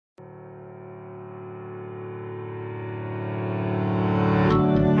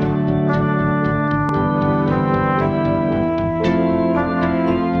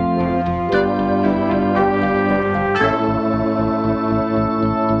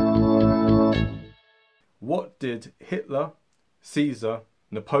did Hitler, Caesar,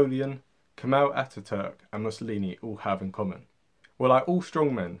 Napoleon, Kemal Ataturk and Mussolini all have in common? Well, like all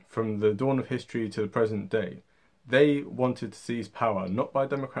strongmen from the dawn of history to the present day, they wanted to seize power not by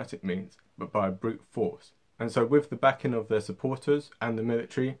democratic means, but by brute force. And so with the backing of their supporters and the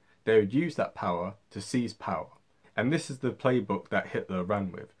military, they would use that power to seize power. And this is the playbook that Hitler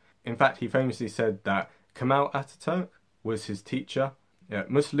ran with. In fact, he famously said that Kemal Ataturk was his teacher,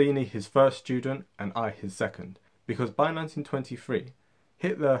 Mussolini his first student, and I his second. Because by 1923,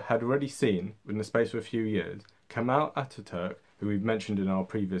 Hitler had already seen, in the space of a few years, Kemal Ataturk, who we've mentioned in our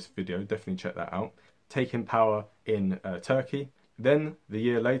previous video, definitely check that out, taking power in Turkey. Then, the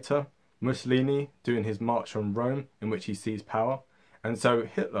year later, Mussolini doing his march on Rome, in which he seized power. And so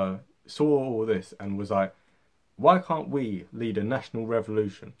Hitler saw all this and was like, why can't we lead a national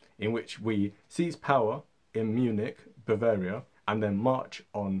revolution in which we seize power in Munich, Bavaria, and then march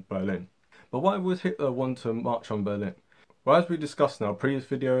on Berlin? But why would Hitler want to march on Berlin? Well, as we discussed in our previous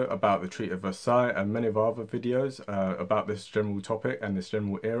video about the Treaty of Versailles and many of our other videos about this general topic and this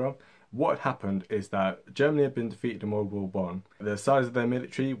general era, what had happened is that Germany had been defeated in World War I. The size of their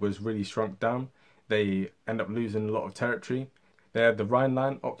military was really shrunk down. They ended up losing a lot of territory. They had the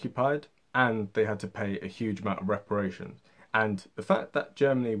Rhineland occupied, and they had to pay a huge amount of reparations. And the fact that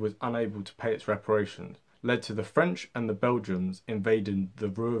Germany was unable to pay its reparations led to the French and the Belgians invading the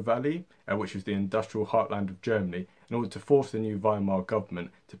Ruhr Valley, which was the industrial heartland of Germany, in order to force the new Weimar government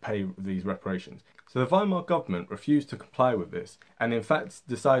to pay these reparations. So the Weimar government refused to comply with this, and in fact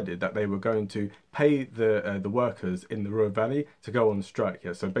decided that they were going to pay the workers in the Ruhr Valley to go on strike.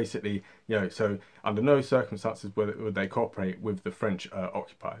 So basically, so under no circumstances would they cooperate with the French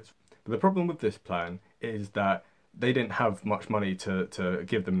occupiers. But the problem with this plan is that they didn't have much money to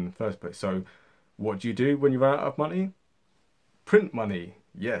give them in the first place. So what do you do when you run out of money? Print money.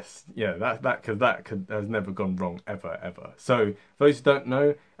 Yes, that has never gone wrong ever. So those who don't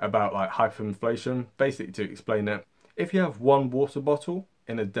know about like hyperinflation, basically to explain it, if you have one water bottle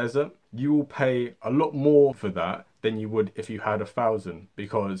in a desert, you will pay a lot more for that than you would if you had 1,000,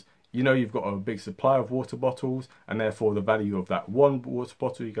 because you've got a big supply of water bottles, and therefore the value of that one water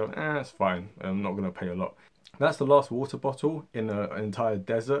bottle, you go, it's fine, I'm not going to pay a lot. That's the last water bottle in an entire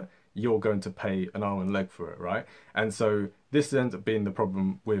desert. You're going to pay an arm and leg for it, right? And so this ends up being the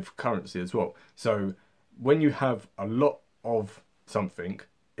problem with currency as well. So when you have a lot of something,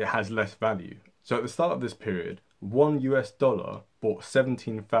 it has less value. So at the start of this period, $1 bought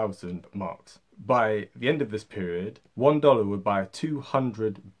 17,000 marks. By the end of this period, $1 would buy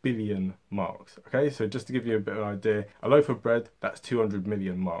 200 billion marks. Okay, so just to give you a bit of an idea, a loaf of bread, that's 200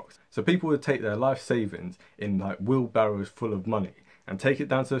 million marks. So people would take their life savings in like wheelbarrows full of money and take it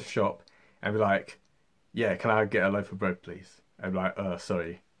down to the shop and be like, yeah, can I get a loaf of bread, please? And be like,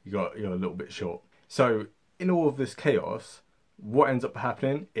 sorry, you're a little bit short. So in all of this chaos, what ends up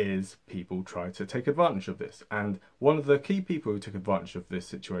happening is people try to take advantage of this. And one of the key people who took advantage of this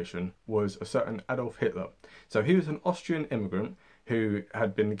situation was a certain Adolf Hitler. So he was an Austrian immigrant who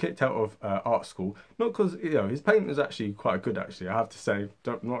had been kicked out of art school, not because, his painting was actually quite good, actually, I have to say.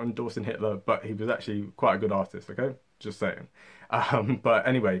 Not endorsing Hitler, but he was actually quite a good artist, okay? Just saying. But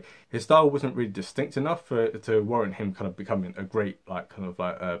anyway, his style wasn't really distinct enough to warrant him kind of becoming a great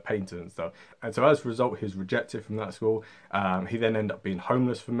painter and stuff. And so as a result, he was rejected from that school. He then ended up being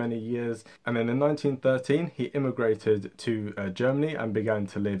homeless for many years. And then in 1913, he immigrated to Germany and began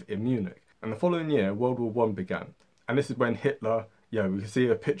to live in Munich. And the following year, World War I began. And this is when Hitler, we can see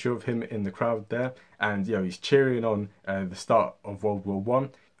a picture of him in the crowd there. And, he's cheering on the start of World War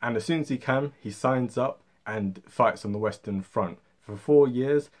I. And as soon as he can, he signs up and fights on the Western Front. For 4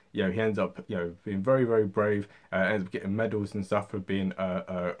 years, he ends up, being very, very brave, ends up getting medals and stuff for being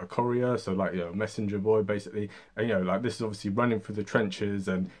a courier, so like, a messenger boy, basically. And, this is obviously running through the trenches,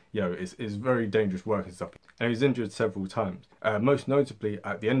 and, it's very dangerous work and stuff. And he was injured several times, most notably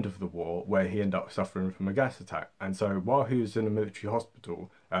at the end of the war, where he ended up suffering from a gas attack. And so while he was in a military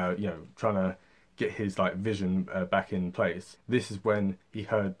hospital, trying to get his vision back in place, this is when he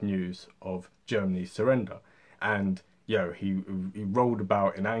heard news of Germany's surrender. And he rolled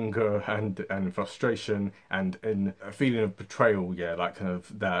about in anger and frustration and in a feeling of betrayal,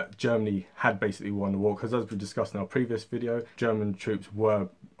 that Germany had basically won the war, because as we discussed in our previous video, German troops were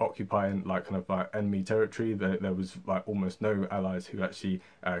occupying enemy territory. There was almost no allies who actually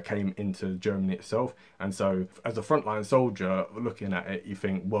came into Germany itself. And so as a frontline soldier looking at it, you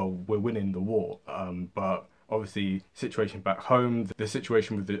think, well, we're winning the war, but obviously situation back home, the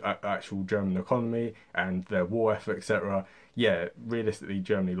situation with the actual German economy and their war effort, etc. Realistically,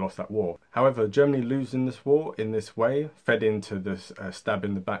 Germany lost that war. However, Germany losing this war in this way fed into this stab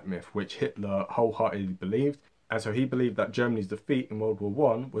in the back myth, which Hitler wholeheartedly believed. And so he believed that Germany's defeat in World War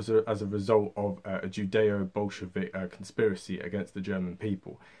One was as a result of a Judeo-Bolshevik conspiracy against the German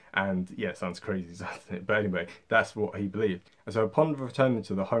people. And yeah, it sounds crazy, doesn't it? But anyway, that's what he believed. And so upon returning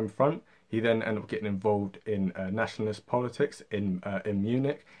to the home front, he then ended up getting involved in nationalist politics in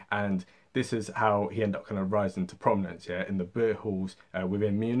Munich, and this is how he ended up kind of rising to prominence, yeah, in the beer halls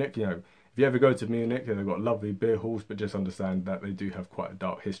within Munich. You know, if you ever go to Munich, they've got lovely beer halls, but just understand that they do have quite a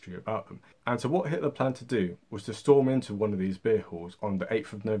dark history about them. And so what Hitler planned to do was to storm into one of these beer halls on the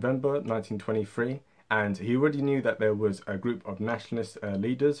 8th of November 1923, and he already knew that there was a group of nationalist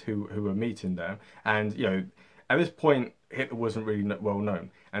leaders who were meeting there, and you know, at this point Hitler wasn't really well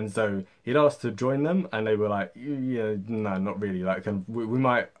known, and so he'd asked to join them, and they were like, yeah, no, not really, like we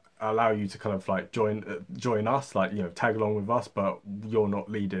might allow you to kind of like join us, like, you know, tag along with us, but you're not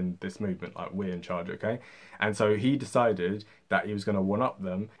leading this movement, like we're in charge, okay? And so he decided that he was going to one up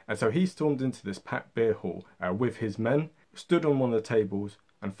them, and so he stormed into this packed beer hall with his men, stood on one of the tables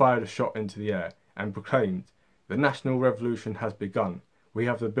and fired a shot into the air and proclaimed, "The national revolution has begun. We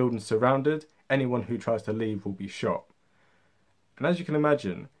have the building surrounded. Anyone who tries to leave will be shot." And as you can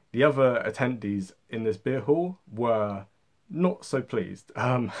imagine, the other attendees in this beer hall were not so pleased,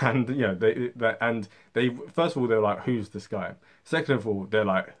 and you know, they first of all, they're like, who's this guy? Second of all, they're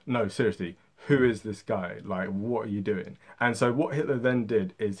like, no, seriously, who is this guy? Like, what are you doing? And so what Hitler then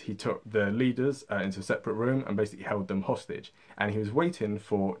did is he took the leaders into a separate room and basically held them hostage, and he was waiting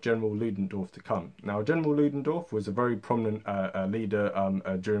for General Ludendorff to come. Now, General Ludendorff was a very prominent leader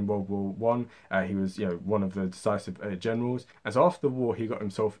during World War One. He was, you know, one of the decisive generals, and so after the war he got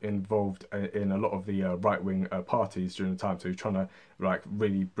himself involved in a lot of the right-wing parties during the time, so he was trying to like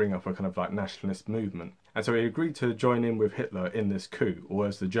really bring up a kind of like nationalist movement. And so he agreed to join in with Hitler in this coup, or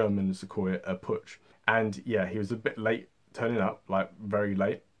as the Germans call it, a putsch. And yeah, he was a bit late turning up, like very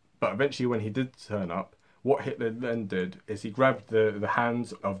late. But eventually when he did turn up, what Hitler then did is he grabbed the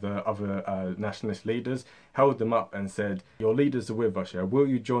hands of the other nationalist leaders, held them up and said, "Your leaders are with us, yeah? Will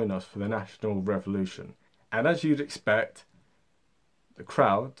you join us for the national revolution?" And as you'd expect, the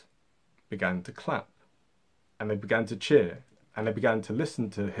crowd began to clap, and they began to cheer, and they began to listen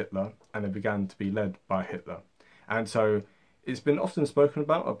to Hitler, and they began to be led by Hitler. And so it's been often spoken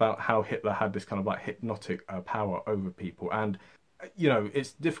about how Hitler had this kind of like hypnotic power over people. And, you know,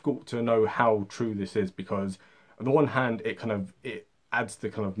 it's difficult to know how true this is, because on the one hand, it adds the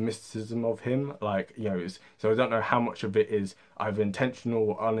kind of mysticism of him, like, you know, so I don't know how much of it is either intentional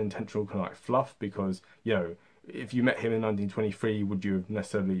or unintentional kind of like fluff, because, you know, if you met him in 1923, would you have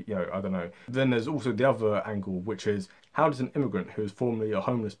necessarily, you know, I don't know. Then there's also the other angle, which is, how does an immigrant who is formerly a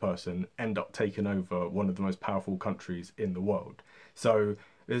homeless person end up taking over one of the most powerful countries in the world? So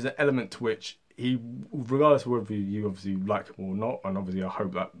there's an element to which he, regardless of whether you obviously like him or not, and obviously I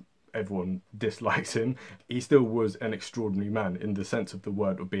hope that everyone dislikes him, he still was an extraordinary man in the sense of the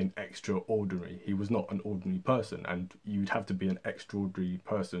word of being extraordinary. He was not an ordinary person, and you'd have to be an extraordinary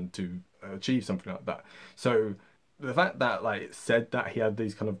person to achieve something like that. So the fact that, like, it said that he had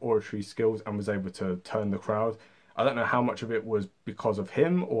these kind of oratory skills and was able to turn the crowd, I don't know how much of it was because of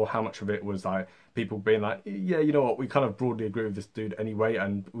him or how much of it was like people being like, yeah, you know what, we kind of broadly agree with this dude anyway,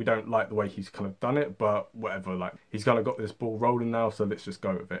 and we don't like the way he's kind of done it, but whatever, like, he's kind of got this ball rolling now, so let's just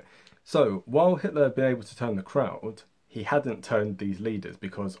go with it. So while Hitler had been able to turn the crowd, he hadn't turned these leaders,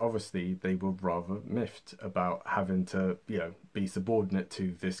 because obviously they were rather miffed about having to, you know, be subordinate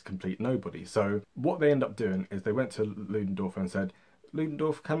to this complete nobody. So what they end up doing is they went to Ludendorff and said,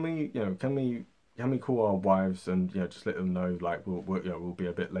 "Ludendorff, can we call our wives and, you know, just let them know, like, we'll be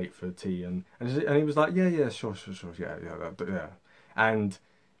a bit late for tea?" And he was like, yeah, sure, yeah. And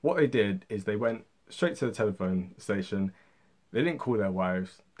what they did is they went straight to the telephone station. They didn't call their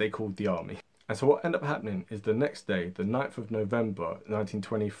wives, they called the army. And so what ended up happening is the next day, the 9th of November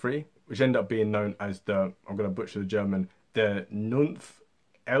 1923, which ended up being known as the, I'm going to butcher the German, the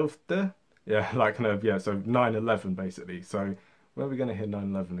 9/11. Yeah, like kind of, yeah, so 9/11 basically. So where are we going to hear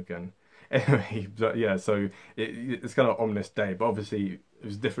 9/11 again? Anyway, but yeah, so it's kind of an ominous day, but obviously it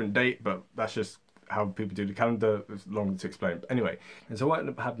was a different date, but that's just how people do the calendar. It's long to explain. But anyway, and so what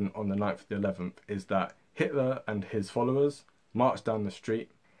ended up happening on the 9th of the 11th is that Hitler and his followers marched down the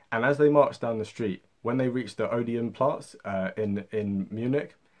street, and as they marched down the street, when they reached the Odeonplatz in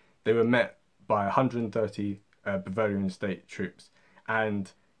Munich, they were met by 130 Bavarian state troops,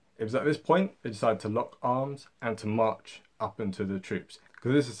 and it was at this point they decided to lock arms and to march up into the troops.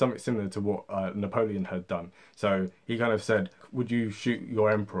 Because this is something similar to what Napoleon had done. So he kind of said, "Would you shoot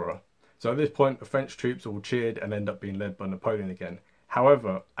your emperor?" So at this point, the French troops all cheered and ended up being led by Napoleon again.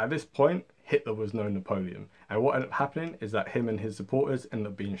 However, at this point, Hitler was no Napoleon. And what ended up happening is that him and his supporters ended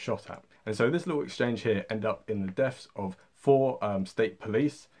up being shot at. And so this little exchange here ended up in the deaths of 4 state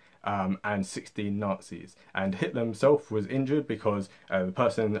police and 16 Nazis. And Hitler himself was injured because the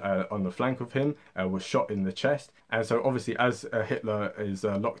person on the flank of him was shot in the chest. And so obviously, as Hitler is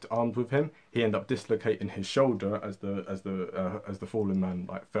locked armed with him, he ended up dislocating his shoulder as the fallen man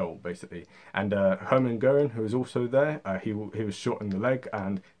like fell basically. And Hermann Goering, who was also there, he was shot in the leg,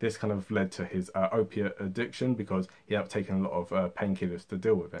 and this kind of led to his opiate addiction because he had taken a lot of painkillers to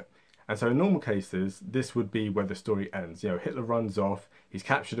deal with it. And so in normal cases, this would be where the story ends. You know, Hitler runs off, he's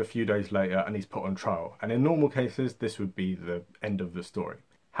captured a few days later, and he's put on trial. And in normal cases, this would be the end of the story.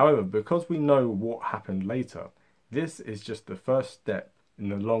 However, because we know what happened later, this is just the first step in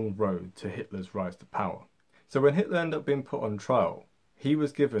the long road to Hitler's rise to power. So when Hitler ended up being put on trial, he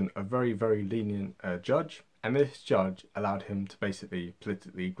was given a very, very lenient judge, and this judge allowed him to basically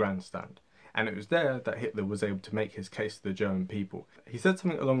politically grandstand. And it was there that Hitler was able to make his case to the German people. He said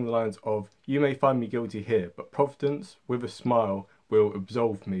something along the lines of, "You may find me guilty here, but Providence, with a smile, will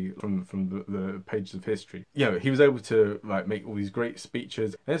absolve me from the pages of history." You know, he was able to like make all these great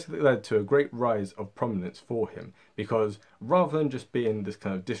speeches. And this led to a great rise of prominence for him, because rather than just being this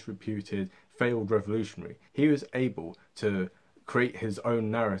kind of disreputed, failed revolutionary, he was able to create his own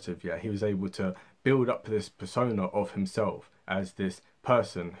narrative. Yeah, he was able to build up this persona of himself as this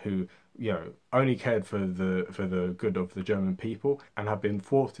person who, you know, only cared for the good of the German people and had been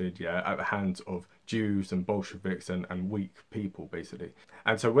thwarted, yeah, at the hands of Jews and Bolsheviks and weak people, basically.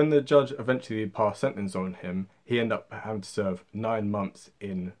 And so when the judge eventually passed sentence on him, he ended up having to serve 9 months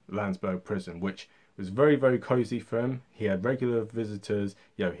in Landsberg prison, which was very, very cozy for him. He had regular visitors,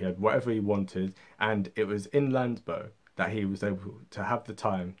 you know, he had whatever he wanted, and it was in Landsberg that he was able to have the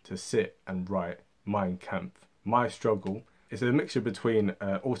time to sit and write Mein Kampf, My Struggle. It's a mixture between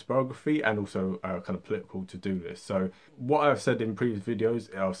autobiography and also kind of political to-do list. So what I've said in previous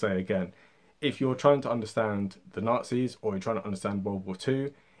videos, I'll say again. If you're trying to understand the Nazis or you're trying to understand World War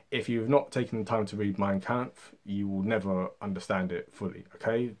II, if you've not taken the time to read Mein Kampf, you will never understand it fully,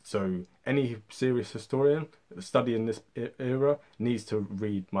 okay? So any serious historian studying this era needs to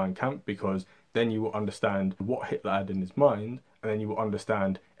read Mein Kampf, because then you will understand what Hitler had in his mind, and then you will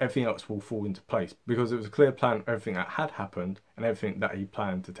understand everything else will fall into place, because it was a clear plan of everything that had happened and everything that he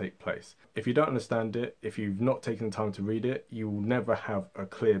planned to take place. If you don't understand it, if you've not taken the time to read it, you will never have a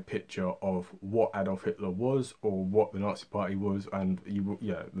clear picture of what Adolf Hitler was or what the Nazi Party was, and you will,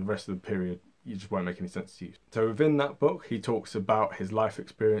 yeah, the rest of the period, it just won't make any sense to you. So within that book, he talks about his life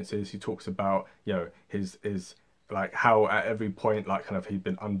experiences. He talks about, you know, his like how at every point, like kind of he'd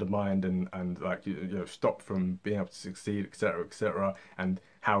been undermined and like, you know, stopped from being able to succeed, etc., etc., and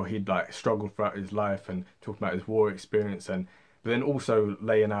how he'd like struggled throughout his life, and talking about his war experience, and but then also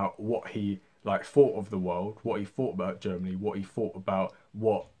laying out what he like thought of the world, what he thought about Germany, what he thought about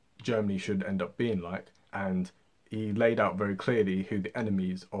what Germany should end up being like, and he laid out very clearly who the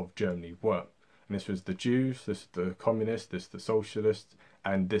enemies of Germany were. And this was the Jews, this was the communists, this was the socialists,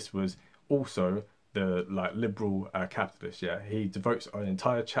 and this was also the like liberal capitalists. Yeah, he devotes an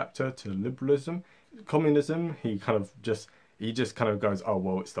entire chapter to liberalism. Communism, he just kind of goes, oh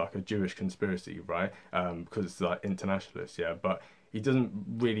well, it's like a Jewish conspiracy, right? Because it's like internationalist, yeah. But he doesn't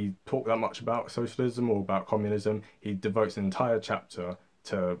really talk that much about socialism or about communism. He devotes an entire chapter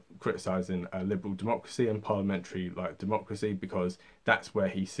to criticising liberal democracy and parliamentary like democracy, because that's where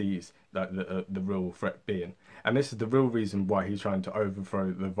he sees that the real threat being. And this is the real reason why he's trying to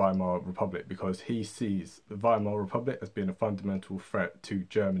overthrow the Weimar Republic, because he sees the Weimar Republic as being a fundamental threat to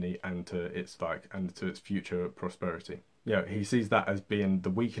Germany and to its future prosperity. Yeah, he sees that as being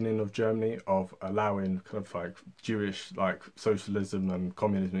the weakening of Germany, of allowing kind of like Jewish like socialism and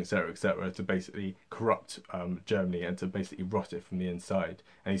communism, etc., to basically corrupt Germany and to basically rot it from the inside.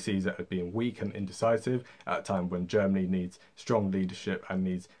 And he sees it as being weak and indecisive at a time when Germany needs strong leadership and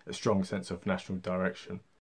needs a strong sense of national direction.